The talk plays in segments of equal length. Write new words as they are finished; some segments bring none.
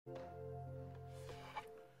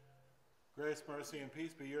Grace, mercy, and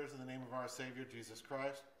peace be yours in the name of our Savior, Jesus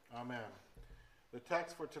Christ. Amen. The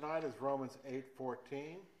text for tonight is Romans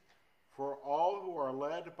 8:14. For all who are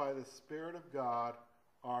led by the Spirit of God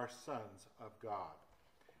are sons of God.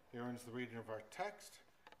 Here ends the reading of our text.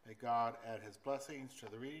 May God add his blessings to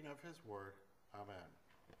the reading of his word. Amen.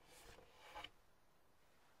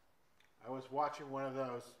 I was watching one of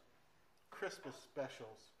those Christmas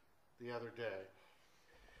specials the other day.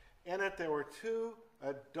 In it, there were two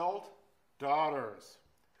adult daughters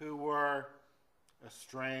who were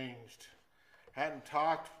estranged, hadn't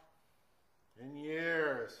talked in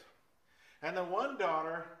years. And the one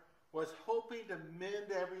daughter was hoping to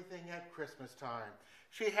mend everything at Christmas time.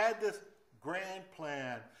 She had this grand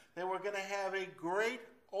plan. They were going to have a great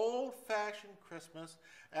old-fashioned Christmas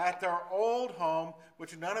at their old home,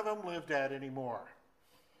 which none of them lived at anymore.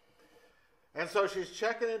 And so she's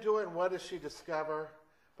checking into it, and what does she discover?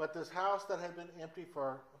 But this house that had been empty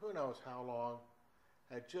for who knows how long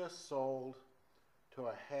had just sold to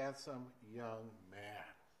a handsome young man.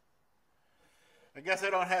 I guess I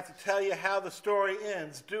don't have to tell you how the story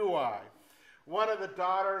ends, do I? One of the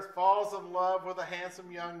daughters falls in love with a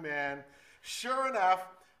handsome young man. Sure enough,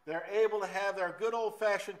 they're able to have their good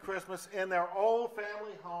old-fashioned Christmas in their old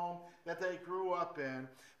family home that they grew up in.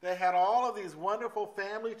 They had all of these wonderful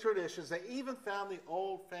family traditions. They even found the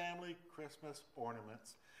old family Christmas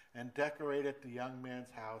ornaments and decorated the young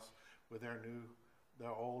man's house with their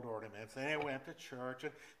old ornaments. And they went to church,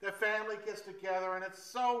 and the family gets together, and it's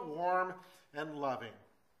so warm and loving.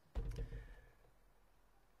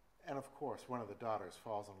 And of course, one of the daughters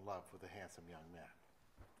falls in love with a handsome young man.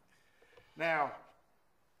 Now,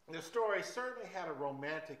 the story certainly had a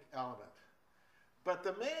romantic element, but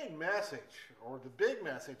the main message, or the big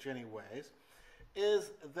message anyways,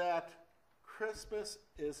 is that Christmas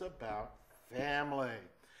is about family.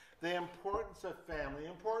 The importance of family,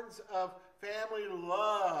 the importance of family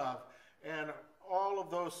love, and all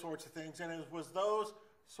of those sorts of things. And it was those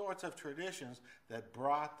sorts of traditions that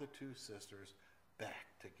brought the two sisters back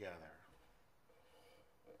together.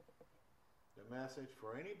 The message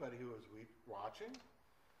for anybody who is watching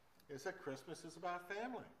is that Christmas is about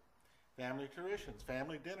family. Family traditions,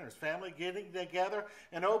 family dinners, family getting together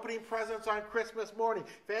and opening presents on Christmas morning.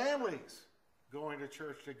 Families going to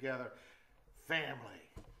church together. Family.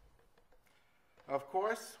 Of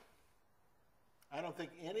course, I don't think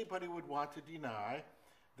anybody would want to deny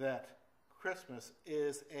that Christmas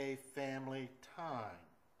is a family time.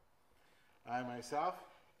 I myself,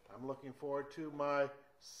 I'm looking forward to my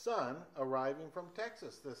son arriving from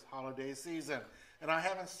Texas this holiday season. And I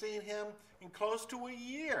haven't seen him in close to a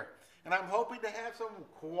year. And I'm hoping to have some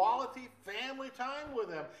quality family time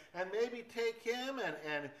with him and maybe take him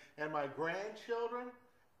and my grandchildren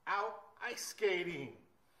out ice skating.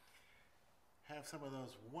 Have some of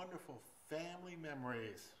those wonderful family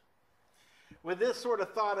memories. With this sort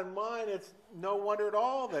of thought in mind, it's no wonder at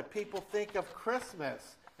all that people think of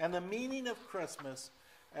Christmas and the meaning of Christmas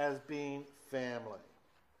as being family.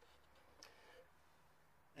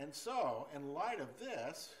 And so, in light of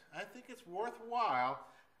this, I think it's worthwhile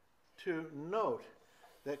to note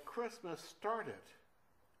that Christmas started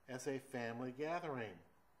as a family gathering.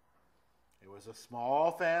 It was a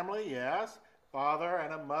small family, yes, father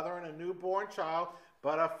and a mother and a newborn child,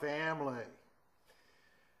 but a family.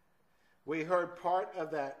 We heard part of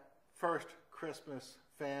that first Christmas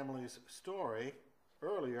family's story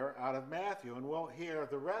earlier out of Matthew, and we'll hear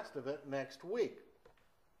the rest of it next week.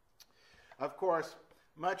 Of course,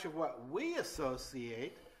 much of what we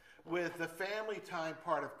associate with the family time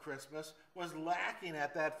part of Christmas was lacking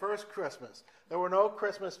at that first Christmas. There were no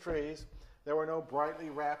Christmas trees. There were no brightly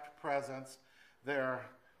wrapped presents. There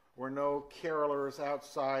were no carolers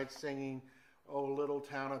outside singing, "O Little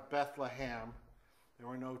Town of Bethlehem." There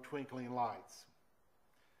were no twinkling lights.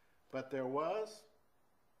 But there was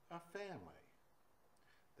a family.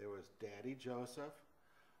 There was Daddy Joseph,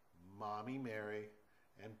 Mommy Mary,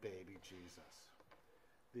 and Baby Jesus.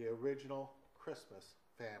 The original Christmas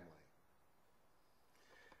family.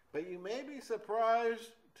 But you may be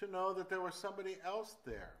surprised to know that there was somebody else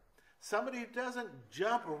there. Somebody who doesn't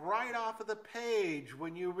jump right off of the page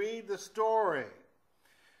when you read the story.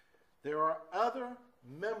 There are other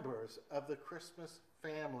members of the Christmas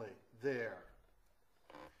family there.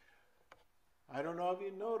 I don't know if you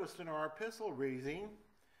noticed in our epistle reading,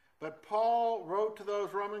 but Paul wrote to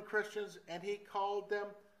those Roman Christians and he called them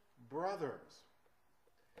brothers.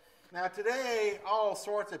 Now today, all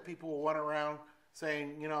sorts of people will run around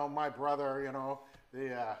saying, my brother,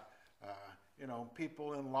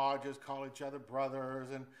 people in lodges call each other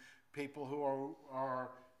brothers, and people who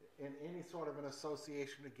are in any sort of an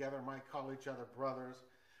association together might call each other brothers.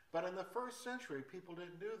 But in the first century, people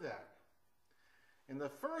didn't do that. In the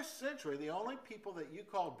first century, the only people that you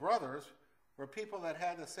called brothers were people that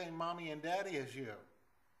had the same mommy and daddy as you.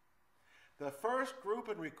 The first group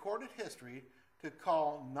in recorded history to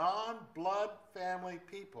call non-blood family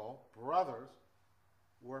people brothers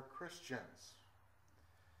were Christians.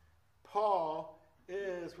 Paul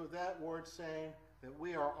is, with that word, saying that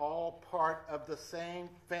we are all part of the same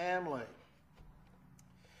family.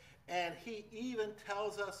 And he even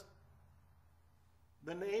tells us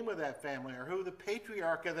the name of that family, or who the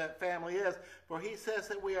patriarch of that family is, for he says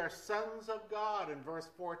that we are sons of God in verse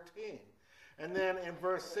 14. And then in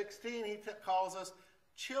verse 16, he calls us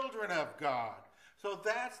children of God. So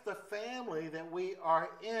that's the family that we are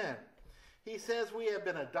in. He says we have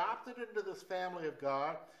been adopted into this family of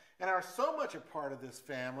God and are so much a part of this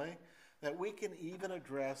family that we can even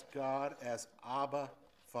address God as Abba,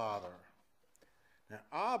 Father. Now,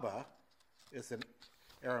 Abba is an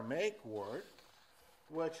Aramaic word,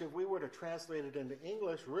 which if we were to translate it into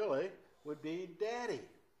English, really would be daddy.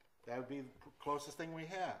 That would be the closest thing we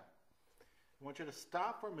have. I want you to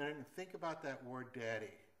stop for a minute and think about that word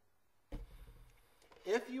daddy.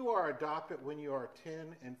 If you are adopted when you are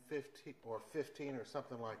 10 and 15 or 15 or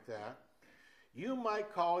something like that, you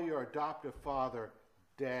might call your adoptive father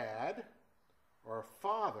dad or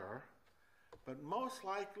father, but most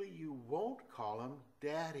likely you won't call him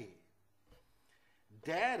daddy.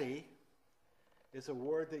 Daddy is a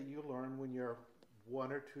word that you learn when you're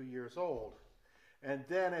 1 or 2 years old. And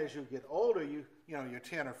then as you get older, you're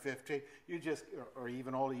 10 or 15, you just, or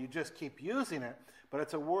even older, you just keep using it. But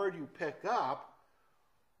it's a word you pick up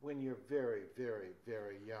when you're very, very,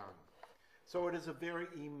 very young. So it is a very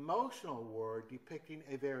emotional word depicting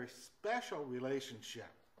a very special relationship.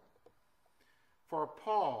 For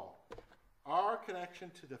Paul, our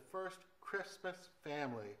connection to the first Christmas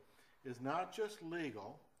family is not just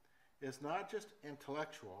legal, it's not just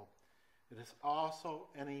intellectual, it is also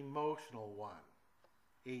an emotional one,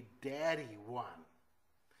 a daddy one.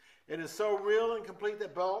 It is so real and complete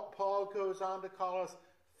that Paul goes on to call us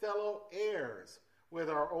fellow heirs with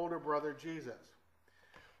our older brother Jesus.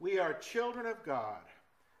 We are children of God.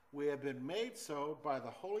 We have been made so by the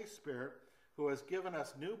Holy Spirit, who has given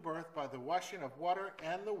us new birth by the washing of water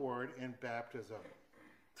and the word in baptism.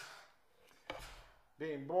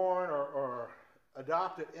 Being born or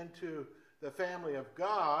adopted into the family of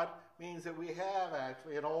God means that we have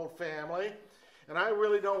actually an old family. And I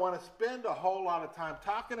really don't want to spend a whole lot of time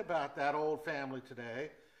talking about that old family today.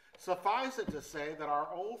 Suffice it to say that our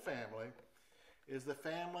old family is the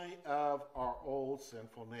family of our old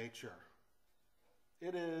sinful nature.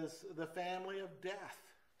 It is the family of death.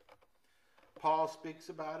 Paul speaks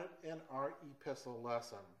about it in our epistle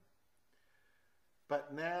lesson.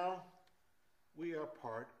 But now we are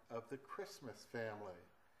part of the Christmas family.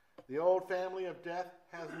 The old family of death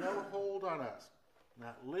has no hold on us,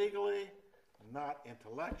 not legally, not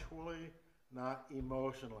intellectually, not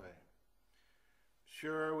emotionally.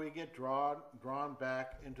 Sure, we get drawn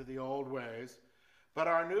back into the old ways, but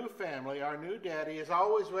our new family, our new daddy, is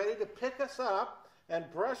always ready to pick us up and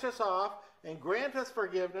brush us off and grant us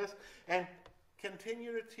forgiveness and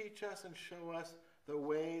continue to teach us and show us the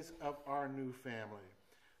ways of our new family,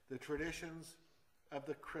 the traditions of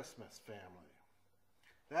the Christmas family.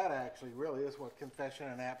 That actually really is what confession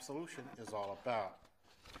and absolution is all about.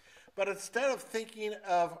 But instead of thinking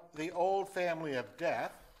of the old family of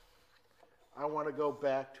death, I want to go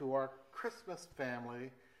back to our Christmas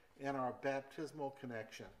family and our baptismal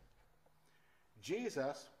connection.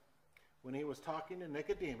 Jesus, when he was talking to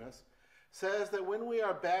Nicodemus, says that when we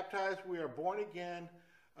are baptized, we are born again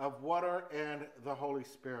of water and the Holy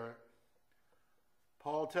Spirit.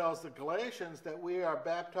 Paul tells the Galatians that we are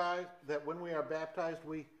baptized, that when we are baptized,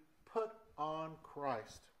 we put on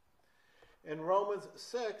Christ. In Romans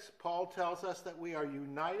 6, Paul tells us that we are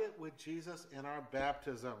united with Jesus in our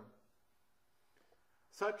baptism.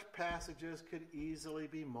 Such passages could easily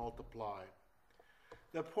be multiplied.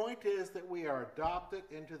 The point is that we are adopted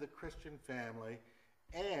into the Christian family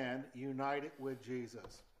and united with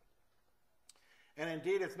Jesus. And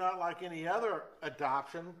indeed, it's not like any other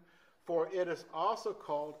adoption, for it is also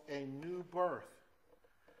called a new birth.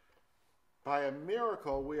 By a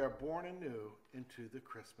miracle, we are born anew into the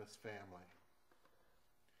Christmas family.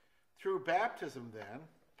 Through baptism, then,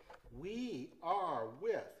 we are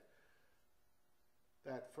with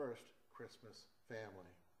that first Christmas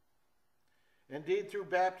family. Indeed, through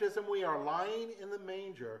baptism, we are lying in the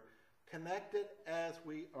manger, connected as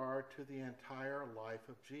we are to the entire life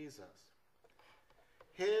of Jesus.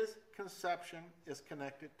 His conception is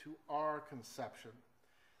connected to our conception,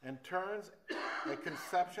 and turns a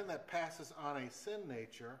conception that passes on a sin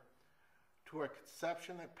nature to a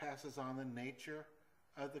conception that passes on the nature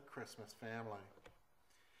of the Christmas family.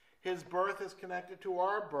 His birth is connected to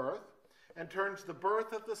our birth and turns the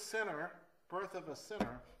birth of a sinner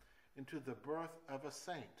into the birth of a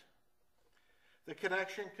saint. The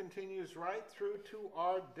connection continues right through to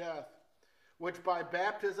our death, which by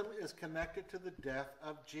baptism is connected to the death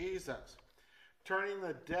of Jesus, turning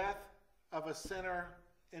the death of a sinner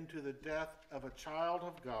into the death of a child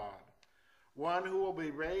of God, one who will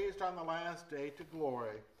be raised on the last day to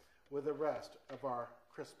glory with the rest of our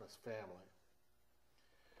Christmas family.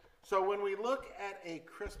 So when we look at a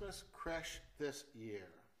Christmas creche this year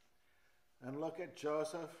and look at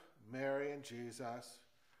Joseph, Mary, and Jesus,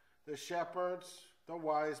 the shepherds, the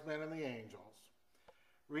wise men, and the angels,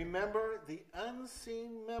 remember the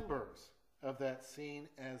unseen members of that scene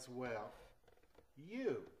as well.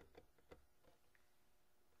 You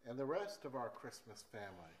and the rest of our Christmas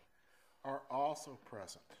family are also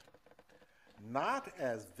present, not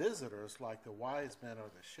as visitors like the wise men or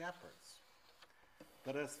the shepherds,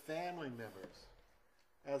 but as family members,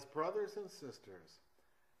 as brothers and sisters,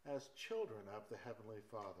 as children of the Heavenly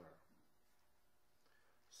Father.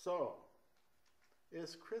 So,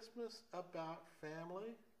 is Christmas about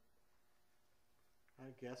family?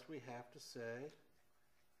 I guess we have to say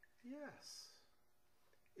yes.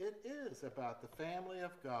 It is about the family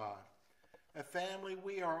of God, a family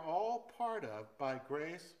we are all part of by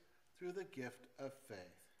grace through the gift of faith.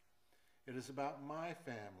 It is about my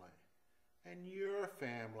family and your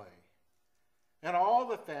family and all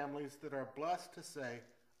the families that are blessed to say,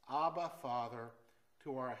 Abba, Father,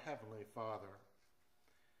 to our Heavenly Father.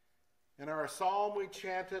 In our psalm, we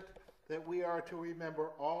chanted that we are to remember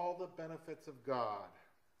all the benefits of God.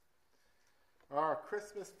 Our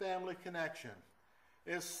Christmas family connection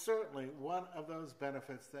is certainly one of those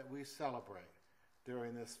benefits that we celebrate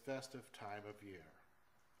during this festive time of year.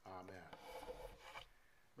 Amen.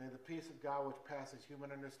 May the peace of God, which passes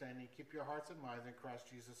human understanding, keep your hearts and minds in Christ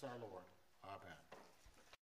Jesus our Lord. Amen.